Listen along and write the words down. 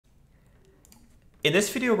In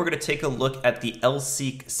this video, we're going to take a look at the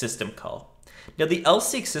Lseek system call. Now, the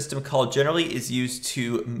Lseek system call generally is used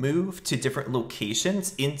to move to different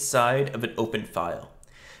locations inside of an open file.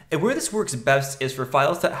 And where this works best is for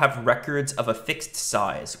files that have records of a fixed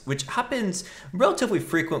size, which happens relatively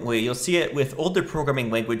frequently. You'll see it with older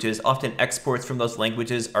programming languages. Often exports from those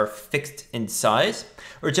languages are fixed in size.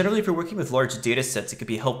 Or generally, if you're working with large data sets, it could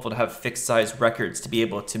be helpful to have fixed size records to be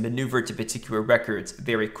able to maneuver to particular records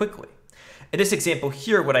very quickly. In this example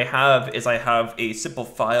here, what I have a simple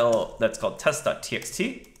file that's called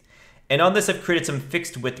test.txt. And on this, I've created some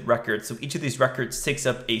fixed width records. So each of these records takes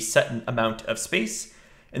up a set amount of space.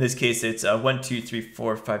 In this case, it's 1, 2, 3,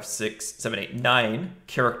 4, 5, 6, 7, 8, 9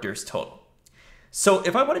 characters total. So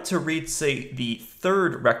if I wanted to read, say, the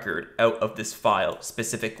third record out of this file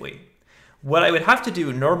specifically, what I would have to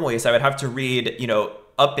do normally is I would have to read,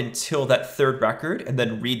 up until that third record and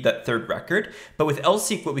then read that third record. But with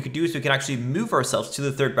Lseek, what we could do is we can actually move ourselves to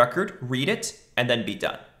the third record, read it, and then be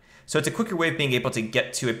done. So it's a quicker way of being able to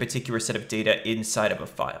get to a particular set of data inside of a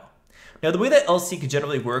file. Now, the way that Lseek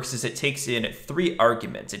generally works is it takes in 3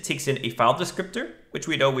 arguments. It takes in a file descriptor, which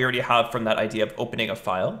we know we already have from that idea of opening a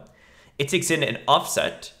file. It takes in an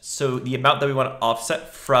offset, so the amount that we want to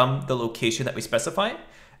offset from the location that we specify.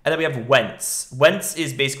 And then we have whence. Whence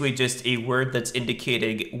is basically just a word that's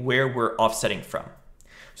indicating where we're offsetting from.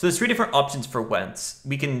 So there's 3 different options for whence.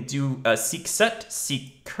 We can do a seek set,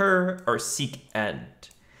 seek cur, or seek end.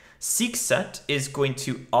 Seek set is going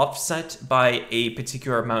to offset by a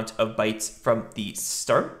particular amount of bytes from the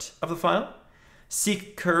start of the file.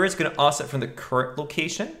 Seek cur is going to offset from the current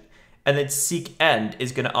location. And then seek end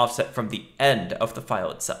is going to offset from the end of the file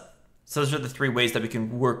itself. So those are the 3 ways that we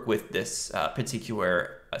can work with this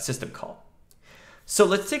particular system call. So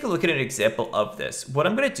let's take a look at an example of this. What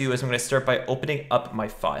I'm going to do is I'm going to start by opening up my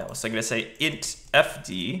file. So I'm going to say int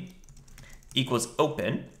fd equals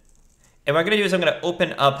open. And what I'm going to do is I'm going to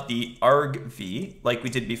open up the argv like we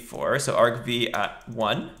did before. So argv at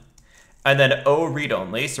 1. And then o read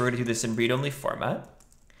only. So we're going to do this in read only format.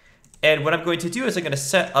 And what I'm going to do is I'm going to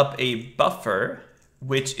set up a buffer,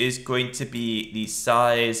 which is going to be the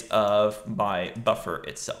size of my buffer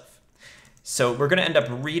itself. So we're going to end up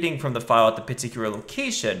reading from the file at the particular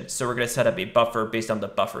location. So we're going to set up a buffer based on the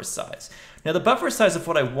buffer size. Now, the buffer size of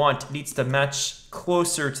what I want needs to match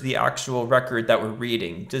closer to the actual record that we're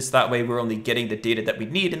reading. Just that way, we're only getting the data that we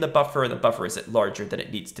need in the buffer, and the buffer isn't larger than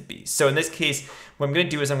it needs to be. So in this case, what I'm going to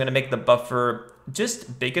do is I'm going to make the buffer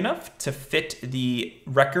just big enough to fit the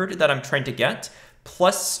record that I'm trying to get,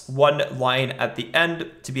 plus 1 line at the end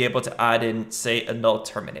to be able to add in, say, a null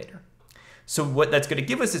terminator. So what that's going to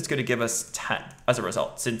give us is going to give us 10 as a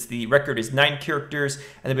result, since the record is 9 characters,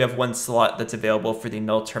 and then we have 1 slot that's available for the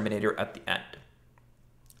null terminator at the end.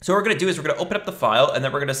 So what we're going to do is we're going to open up the file, and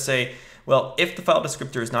then we're going to say, well, if the file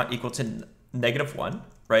descriptor is not equal to -1,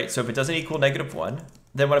 right? So if it doesn't equal -1,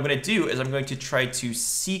 then what I'm going to do is I'm going to try to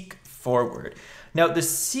seek forward. Now, the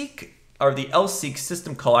seek, or the Lseek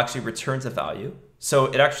system call, actually returns a value. So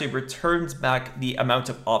it actually returns back the amount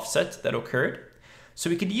of offset that occurred. So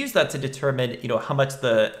we can use that to determine, how much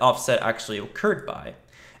the offset actually occurred by.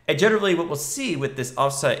 And generally what we'll see with this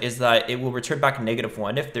offset is that it will return back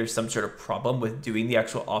 -1 if there's some sort of problem with doing the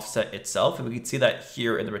actual offset itself. And we can see that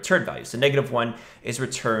here in the return value. So -1 is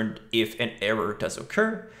returned if an error does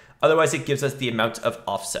occur. Otherwise, it gives us the amount of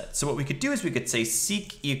offset. So what we could do is we could say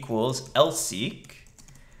seek equals Lseek.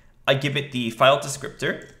 I give it the file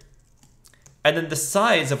descriptor. And then the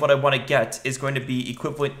size of what I want to get is going to be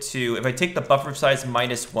equivalent to, if I take the buffer size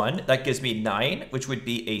 -1, that gives me 9, which would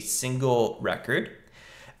be a single record.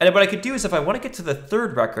 And then what I could do is if I want to get to the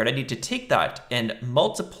third record, I need to take that and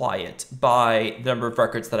multiply it by the number of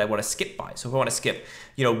records that I want to skip by. So if I want to skip,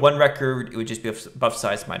 1 record, it would just be buffer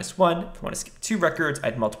size -1. If I want to skip 2 records,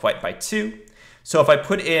 I'd multiply it by 2. So if I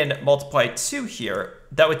put in multiply 2 here,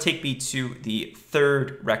 that would take me to the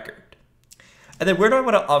third record. And then where do I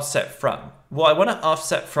want to offset from? Well, I want to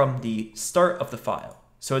offset from the start of the file.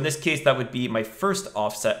 So in this case, that would be my first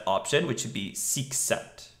offset option, which would be seek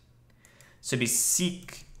set. So it'd be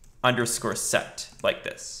seek _set, like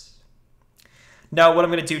this. Now, what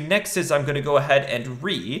I'm going to do next is I'm going to go ahead and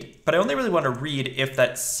read, but I only really want to read if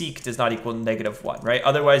that seek does not equal -1, right?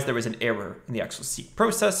 Otherwise, there was an error in the actual seek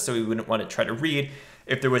process, so we wouldn't want to try to read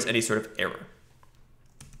if there was any sort of error.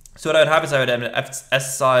 So what I would have is I would have an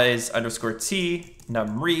ssize _t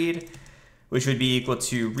num read, which would be equal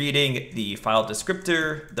to reading the file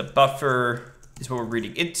descriptor. The buffer is what we're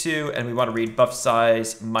reading into, and we want to read buff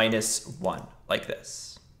size -1, like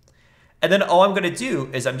this. And then all I'm going to do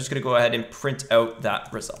is I'm just going to go ahead and print out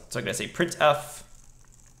that result. So I'm going to say printf.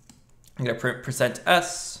 I'm going to print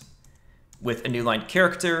 %s with a new line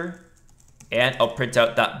character, and I'll print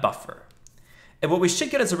out that buffer. And what we should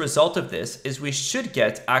get as a result of this is we should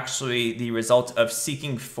get actually the result of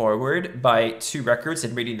seeking forward by 2 records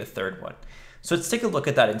and reading the 3rd one. So let's take a look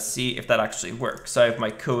at that and see if that actually works. So I have my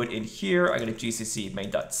code in here. I'm going to gcc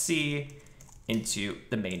main.c into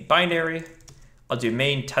the main binary. I'll do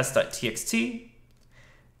main test.txt.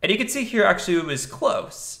 And you can see here actually it was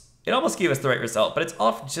close. It almost gave us the right result, but it's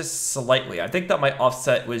off just slightly. I think that my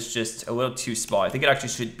offset was just a little too small. I think it actually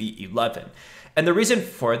should be 11. And the reason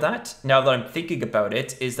for that, now that I'm thinking about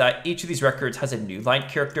it, is that each of these records has a new line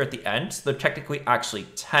character at the end. So they're technically actually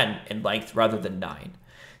 10 in length rather than 9.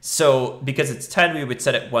 So because it's 10, we would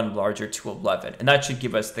set it 1 larger to 11, and that should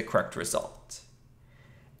give us the correct result.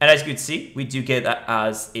 And as you can see, we do get that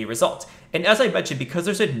as a result. And as I mentioned, because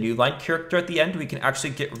there's a new line character at the end, we can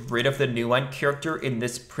actually get rid of the new line character in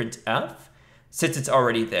this printf since it's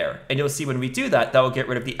already there. And you'll see when we do that, that will get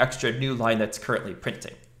rid of the extra new line that's currently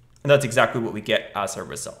printing. And that's exactly what we get as a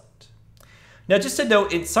result. Now, just to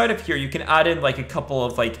note, inside of here, you can add in like a couple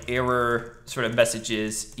of like error sort of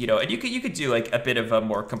messages, you know, and you could do like a bit of a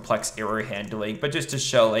more complex error handling, but just to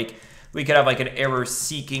show like we could have like an error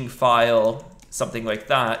seeking file, something like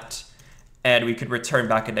that, and we could return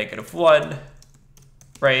back a -1,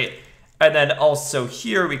 right? And then also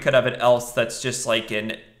here we could have an else that's just like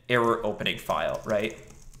an error opening file, right?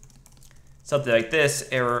 Something like this,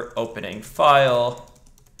 error opening file.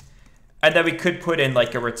 And then we could put in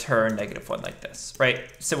like a return -1 like this, right?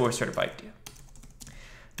 Similar sort of idea.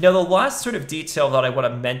 Now, the last sort of detail that I want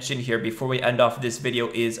to mention here before we end off this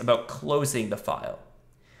video is about closing the file.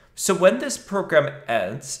 So when this program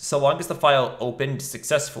ends, so long as the file opened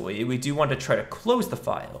successfully, we do want to try to close the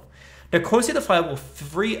file. Now, closing the file will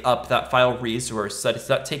free up that file resource so that it's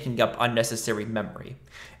not taking up unnecessary memory.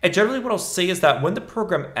 And generally what I'll say is that when the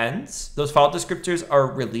program ends, those file descriptors are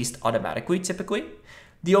released automatically typically.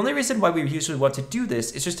 The only reason why we usually want to do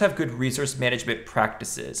this is just to have good resource management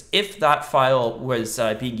practices. If that file was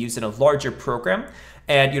being used in a larger program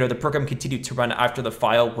and the program continued to run after the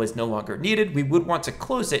file was no longer needed, we would want to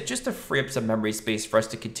close it just to free up some memory space for us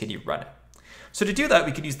to continue running. So to do that,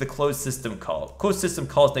 we could use the close system call. Close system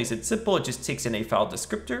call is nice and simple. It just takes in a file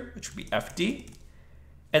descriptor, which would be fd,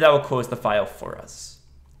 and that will close the file for us.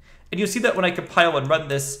 And you'll see that when I compile and run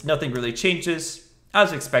this, nothing really changes,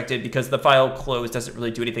 as expected, because the file close doesn't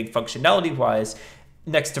really do anything functionality-wise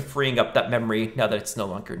next to freeing up that memory now that it's no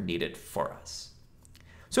longer needed for us.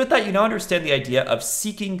 So with that, you now understand the idea of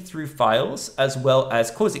seeking through files as well as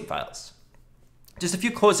closing files. Just a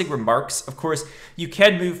few closing remarks. Of course, you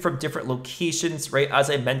can move from different locations, right? As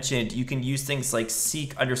I mentioned, you can use things like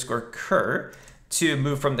seek_cur to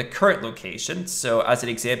move from the current location. So as an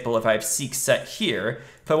example, if I have seek set here,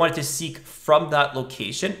 if I wanted to seek from that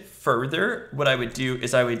location further, what I would do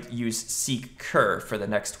is I would use seek_cur for the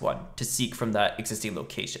next one to seek from that existing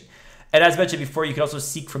location. And as mentioned before, you can also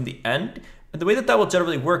seek from the end. And the way that that will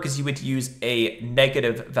generally work is you would use a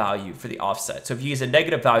negative value for the offset. So if you use a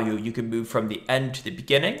negative value, you can move from the end to the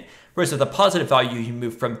beginning, whereas with a positive value, you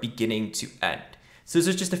move from beginning to end. So those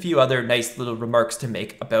are just a few other nice little remarks to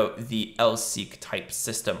make about the Lseek type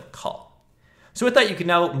system call. So with that, you can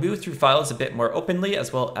now move through files a bit more openly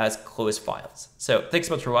as well as close files. So thanks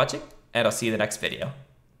so much for watching, and I'll see you in the next video.